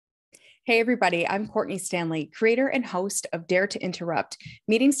Hey, everybody, I'm Courtney Stanley, creator and host of Dare to Interrupt,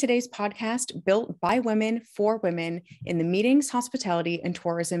 Meetings Today's podcast built by women for women in the meetings, hospitality, and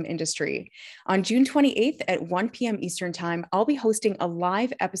tourism industry. On June 28th at 1 p.m. Eastern Time, I'll be hosting a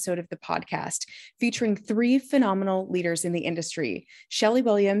live episode of the podcast featuring three phenomenal leaders in the industry, Shelley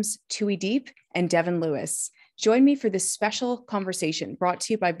Williams, Tui Deep, and Devin Lewis. Join me for this special conversation brought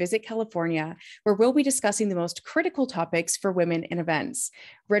to you by Visit California, where we'll be discussing the most critical topics for women in events.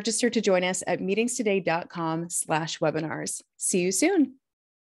 Register to join us at meetingstoday.com/webinars. See you soon.